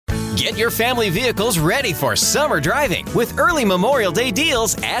Get your family vehicles ready for summer driving with early Memorial Day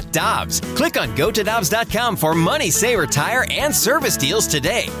deals at Dobbs. Click on GoToDobbs.com for money saver tire and service deals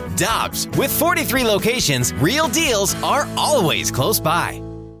today. Dobbs, with 43 locations, real deals are always close by.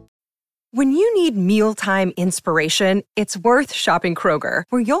 When you need mealtime inspiration, it's worth shopping Kroger,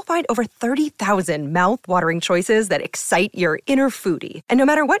 where you'll find over 30,000 mouth-watering choices that excite your inner foodie. And no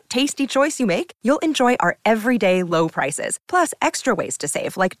matter what tasty choice you make, you'll enjoy our everyday low prices, plus extra ways to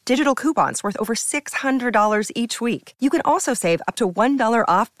save, like digital coupons worth over $600 each week. You can also save up to $1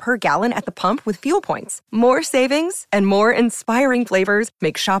 off per gallon at the pump with fuel points. More savings and more inspiring flavors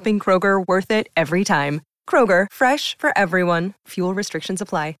make shopping Kroger worth it every time. Kroger, fresh for everyone. Fuel restrictions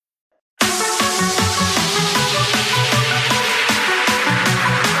apply.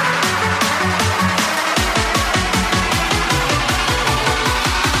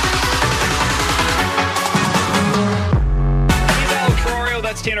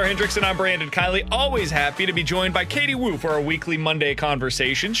 That's Tanner Hendrickson. I'm Brandon Kiley. Always happy to be joined by Katie Woo for our weekly Monday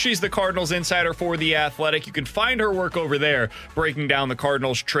conversation. She's the Cardinals insider for The Athletic. You can find her work over there breaking down the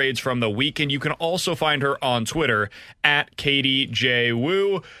Cardinals trades from the week, and you can also find her on Twitter at Katie J.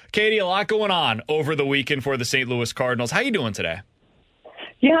 Woo. Katie, a lot going on over the weekend for the St. Louis Cardinals. How you doing today?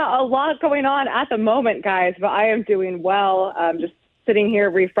 Yeah, a lot going on at the moment, guys, but I am doing well. Just sitting here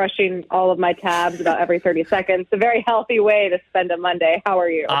refreshing all of my tabs about every 30 seconds. A very healthy way to spend a Monday. How are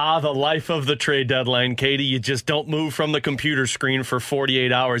you? The life of the trade deadline, Katie. You just don't move from the computer screen for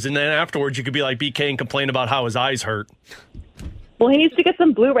 48 hours. And then afterwards, you could be like BK and complain about how his eyes hurt. Well, he needs to get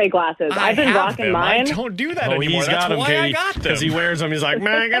some Blu-ray glasses. I've been rocking mine. I don't do that anymore. He's That's got them, why Katie, I got them. because he wears them. He's like,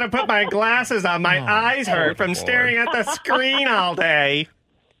 man, I got to put my glasses on. My eyes hurt from staring at the screen all day.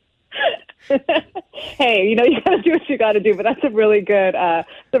 Hey, you got to do what you got to do, but that's a really good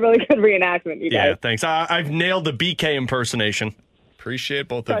reenactment, you guys. Yeah, thanks. I've nailed the BK impersonation. Appreciate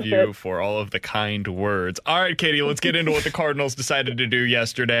both of you for all of the kind words. All right, Katie, let's get into what the Cardinals decided to do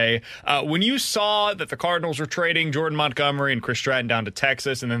yesterday. When you saw that the Cardinals were trading Jordan Montgomery and Chris Stratton down to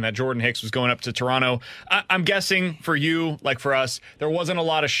Texas, and then that Jordan Hicks was going up to Toronto, I'm guessing for you, like for us, there wasn't a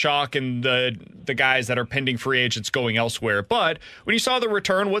lot of shock in the guys that are pending free agents going elsewhere. But when you saw the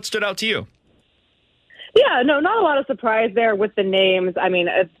return, what stood out to you? Yeah, no, not a lot of surprise there with the names. I mean,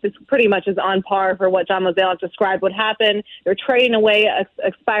 it's pretty much is on par for what John Mozeliak described would happen. They're trading away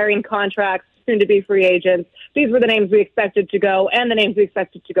expiring contracts, soon to be free agents. These were the names we expected to go and the names we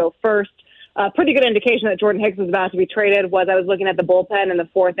expected to go first. Pretty good indication that Jordan Hicks was about to be traded was I was looking at the bullpen in the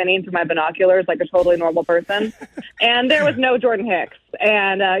fourth inning through my binoculars like a totally normal person. And there was no Jordan Hicks.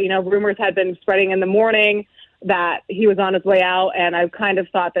 And, rumors had been spreading in the morning that he was on his way out. And I kind of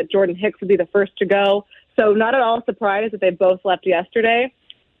thought that Jordan Hicks would be the first to go. So not at all surprised that they both left yesterday.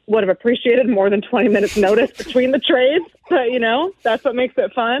 Would have appreciated more than 20 minutes notice between the trades. But, that's what makes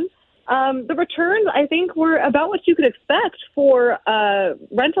it fun. The returns, I think, were about what you could expect for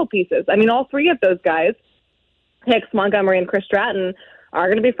rental pieces. I mean, all three of those guys, Hicks, Montgomery, and Chris Stratton, are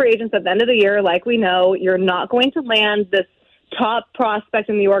going to be free agents at the end of the year. Like we know, you're not going to land this top prospect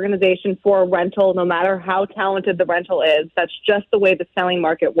in the organization for a rental, no matter how talented the rental is. That's just the way the selling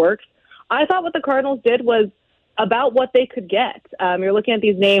market works. I thought what the Cardinals did was about what they could get. You're looking at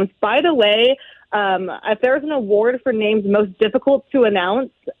these names. By the way, if there's an award for names most difficult to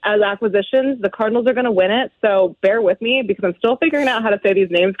announce as acquisitions, the Cardinals are going to win it. So bear with me because I'm still figuring out how to say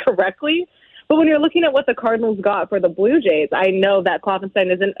these names correctly. But when you're looking at what the Cardinals got for the Blue Jays, I know that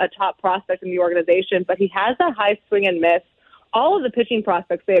Klopfenstein isn't a top prospect in the organization, but he has that high swing and miss. All of the pitching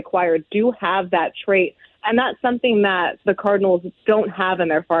prospects they acquired do have that trait. And that's something that the Cardinals don't have in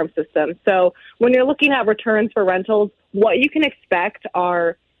their farm system. So when you're looking at returns for rentals, what you can expect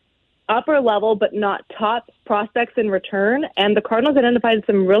are upper level but not top prospects in return. And the Cardinals identified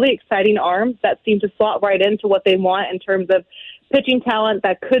some really exciting arms that seem to slot right into what they want in terms of pitching talent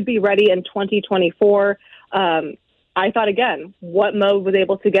that could be ready in 2024. I thought, again, what Mo was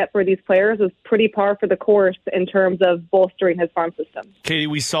able to get for these players was pretty par for the course in terms of bolstering his farm system. Katie,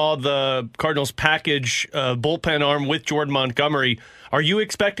 we saw the Cardinals package bullpen arm with Jordan Montgomery. Are you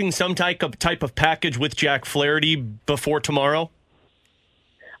expecting some type of package with Jack Flaherty before tomorrow?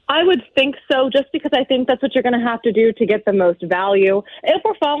 I would think so, just because I think that's what you're going to have to do to get the most value. If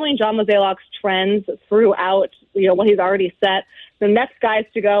we're following John Mozeliak's trends throughout, what he's already set, the next guys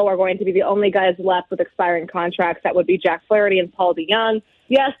to go are going to be the only guys left with expiring contracts. That would be Jack Flaherty and Paul DeJong.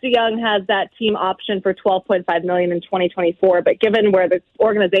 Yes, DeJong has that team option for $12.5 million in 2024, but given where the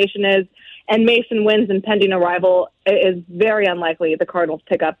organization is and Mason Wynn's impending arrival, it is very unlikely the Cardinals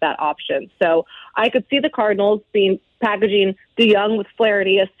pick up that option. So I could see the Cardinals packaging DeJong with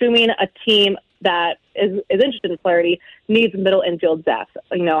Flaherty, assuming a team that is interested in Flaherty needs middle infield depth.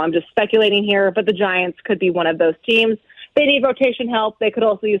 I'm just speculating here, but the Giants could be one of those teams. They need rotation help. They could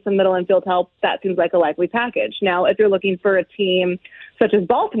also use some middle infield help. That seems like a likely package. Now, if you're looking for a team such as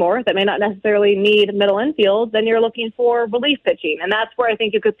Baltimore that may not necessarily need middle infield, then you're looking for relief pitching. And that's where I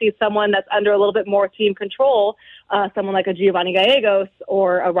think you could see someone that's under a little bit more team control, someone like a Giovanni Gallegos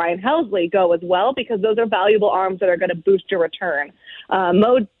or a Ryan Helsley go as well, because those are valuable arms that are going to boost your return.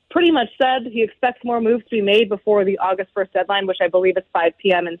 Mo pretty much said he expects more moves to be made before the August 1st deadline, which I believe is 5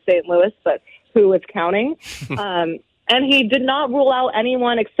 p.m. in St. Louis, but who is counting? And he did not rule out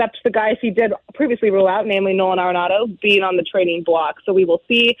anyone except the guys he did previously rule out, namely Nolan Arenado, being on the trading block. So we will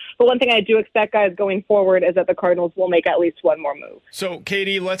see. But one thing I do expect, guys, going forward is that the Cardinals will make at least one more move. So,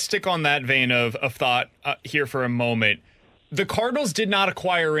 Katie, let's stick on that vein of thought here for a moment. The Cardinals did not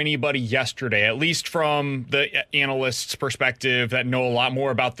acquire anybody yesterday, at least from the analysts' perspective that know a lot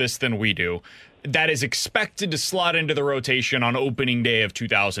more about this than we do, that is expected to slot into the rotation on opening day of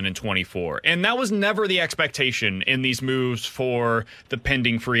 2024. And that was never the expectation in these moves for the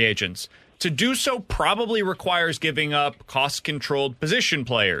pending free agents. To do so probably requires giving up cost-controlled position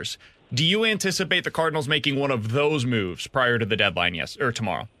players. Do you anticipate the Cardinals making one of those moves prior to the deadline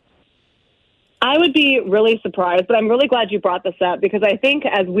tomorrow? I would be really surprised, but I'm really glad you brought this up, because I think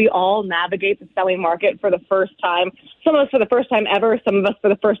as we all navigate the selling market for the first time, some of us for the first time ever, some of us for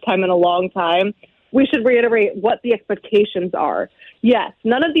the first time in a long time, we should reiterate what the expectations are. Yes,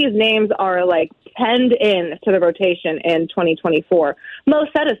 none of these names are penned in to the rotation in 2024. Mo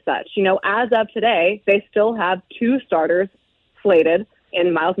said as such. As of today, they still have 2 starters slated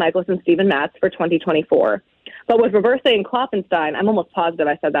in Miles Michaelis and Steven Matz for 2024. But with Reverse and Kloppenstein, I'm almost positive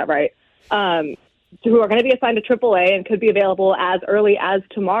I said that right, who are going to be assigned to AAA and could be available as early as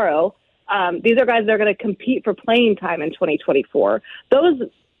tomorrow. These are guys that are going to compete for playing time in 2024. Those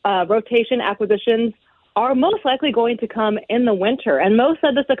rotation acquisitions are most likely going to come in the winter. And Mo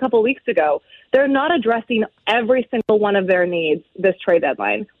said this a couple weeks ago. They're not addressing every single one of their needs this trade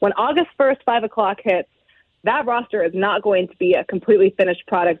deadline. When August 1st, 5 o'clock hits, that roster is not going to be a completely finished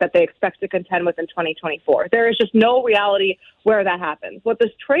product that they expect to contend with in 2024. There is just no reality where that happens. What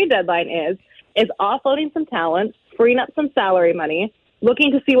this trade deadline is offloading some talent, freeing up some salary money,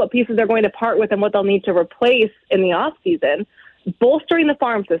 looking to see what pieces they're going to part with and what they'll need to replace in the offseason, bolstering the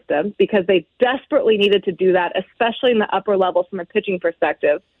farm system because they desperately needed to do that, especially in the upper levels from a pitching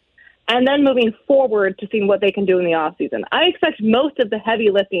perspective, and then moving forward to seeing what they can do in the offseason. I expect most of the heavy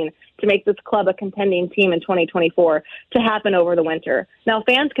lifting to make this club a contending team in 2024 to happen over the winter. Now,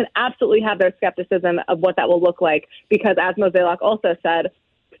 fans can absolutely have their skepticism of what that will look like because, as Mozeliak also said,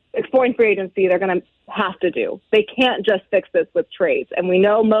 exploring free agency, they're going to have to do. They can't just fix this with trades. And we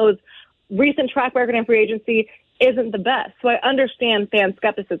know Mo's recent track record in free agency isn't the best. So I understand fan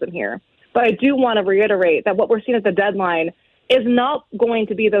skepticism here. But I do want to reiterate that what we're seeing at the deadline is not going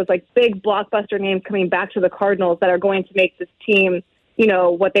to be those big blockbuster names coming back to the Cardinals that are going to make this team,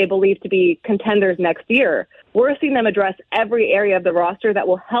 what they believe to be contenders next year. We're seeing them address every area of the roster that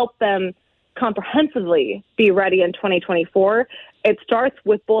will help them comprehensively be ready in 2024. It starts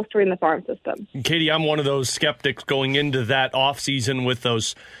with bolstering the farm system. Katie, I'm one of those skeptics going into that offseason with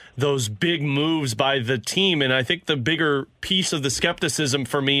those big moves by the team. And I think the bigger piece of the skepticism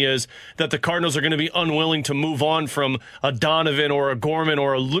for me is that the Cardinals are going to be unwilling to move on from a Donovan or a Gorman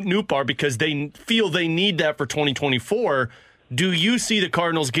or a Nootbaar because they feel they need that for 2024. Do you see the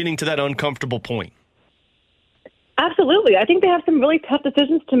Cardinals getting to that uncomfortable point? Absolutely. I think they have some really tough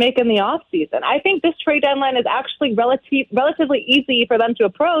decisions to make in the offseason. I think this trade deadline is actually relatively easy for them to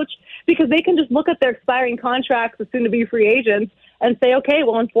approach because they can just look at their expiring contracts as soon-to-be free agents and say, okay,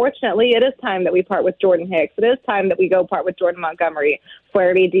 well, unfortunately, it is time that we part with Jordan Hicks. It is time that we go part with Jordan Montgomery,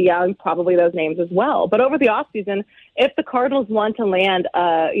 Flaherty, DeYoung, probably those names as well. But over the offseason, if the Cardinals want to land,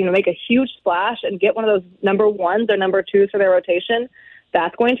 make a huge splash and get one of those number ones or number twos for their rotation,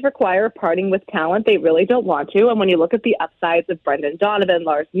 that's going to require parting with talent they really don't want to. And when you look at the upsides of Brendan Donovan,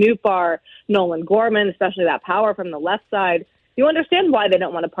 Lars Nootbaar, Nolan Gorman, especially that power from the left side, you understand why they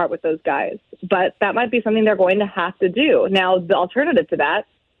don't want to part with those guys. But that might be something they're going to have to do. Now, the alternative to that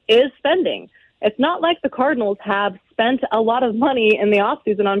is spending. It's not like the Cardinals have spent a lot of money in the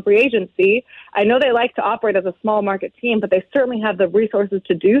offseason on free agency. I know they like to operate as a small market team, but they certainly have the resources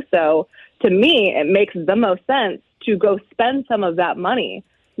to do so. To me, it makes the most sense to go spend some of that money.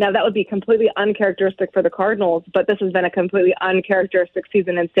 Now, that would be completely uncharacteristic for the Cardinals, but this has been a completely uncharacteristic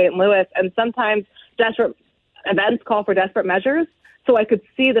season in St. Louis, and sometimes desperate events call for desperate measures. So I could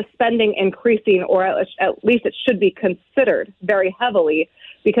see the spending increasing, or at least it should be considered very heavily,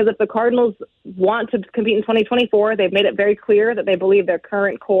 because if the Cardinals want to compete in 2024, they've made it very clear that they believe their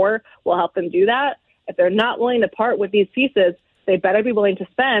current core will help them do that. If they're not willing to part with these pieces, they better be willing to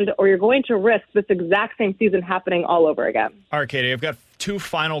spend, or you're going to risk this exact same season happening all over again. All right, Katie, I've got two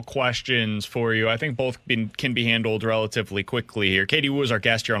final questions for you. I think both can be handled relatively quickly here. Katie Wu is our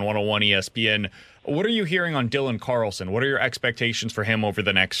guest here on 101 ESPN. What are you hearing on Dylan Carlson? What are your expectations for him over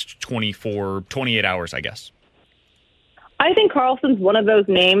the next 28 hours, I guess? I think Carlson's one of those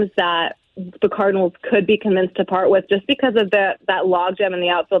names that the Cardinals could be convinced to part with just because of that logjam in the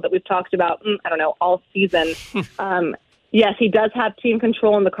outfield that we've talked about, all season. Yes, he does have team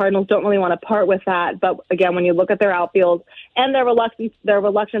control, and the Cardinals don't really want to part with that. But again, when you look at their outfield and their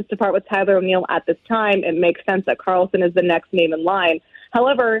reluctance to part with Tyler O'Neill at this time, it makes sense that Carlson is the next name in line.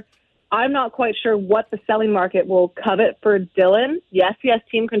 However, I'm not quite sure what the selling market will covet for Dylan. Yes, he has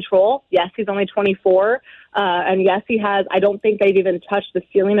team control. Yes, he's only 24. And yes, he has. I don't think they've even touched the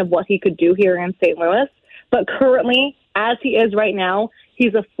ceiling of what he could do here in St. Louis. But currently, as he is right now,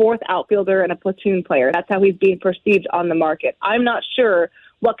 he's a fourth outfielder and a platoon player. That's how he's being perceived on the market. I'm not sure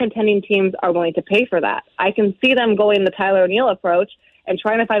what contending teams are willing to pay for that. I can see them going the Tyler O'Neill approach and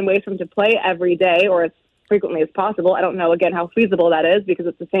trying to find ways for him to play every day or as frequently as possible. I don't know, again, how feasible that is because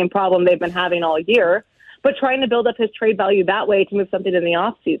it's the same problem they've been having all year. But trying to build up his trade value that way to move something in the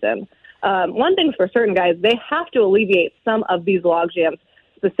offseason. One thing's for certain, guys, they have to alleviate some of these logjams,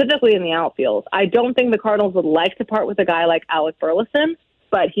 specifically in the outfield. I don't think the Cardinals would like to part with a guy like Alec Burleson,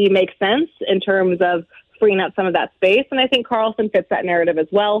 but he makes sense in terms of freeing up some of that space, and I think Carlson fits that narrative as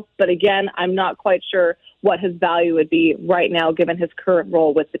well. But again, I'm not quite sure what his value would be right now given his current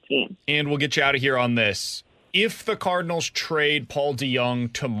role with the team. And we'll get you out of here on this. If the Cardinals trade Paul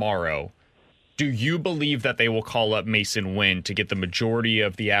DeJong tomorrow, do you believe that they will call up Mason Wynn to get the majority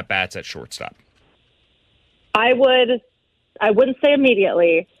of the at-bats at shortstop? I wouldn't say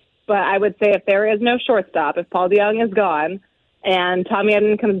immediately, but I would say if there is no shortstop, if Paul DeJong is gone and Tommy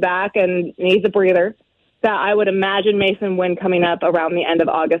Edman comes back and needs a breather, that I would imagine Mason Wynn coming up around the end of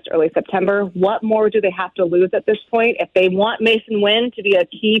August, early September. What more do they have to lose at this point? If they want Mason Wynn to be a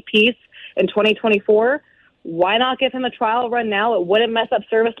key piece in 2024, why not give him a trial run now? It wouldn't mess up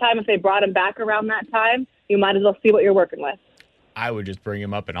service time if they brought him back around that time. You might as well see what you're working with. I would just bring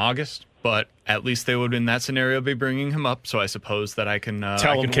him up in August, but at least they would in that scenario be bringing him up. So I suppose that I can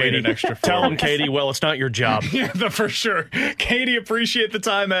tell him, Katie. An extra 4 Tell him, weeks. Katie. Well, it's not your job. Yeah, for sure. Katie, appreciate the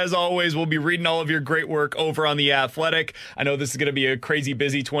time as always. We'll be reading all of your great work over on The Athletic. I know this is going to be a crazy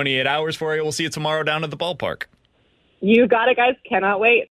busy 28 hours for you. We'll see you tomorrow down at the ballpark. You got it, guys. Cannot wait.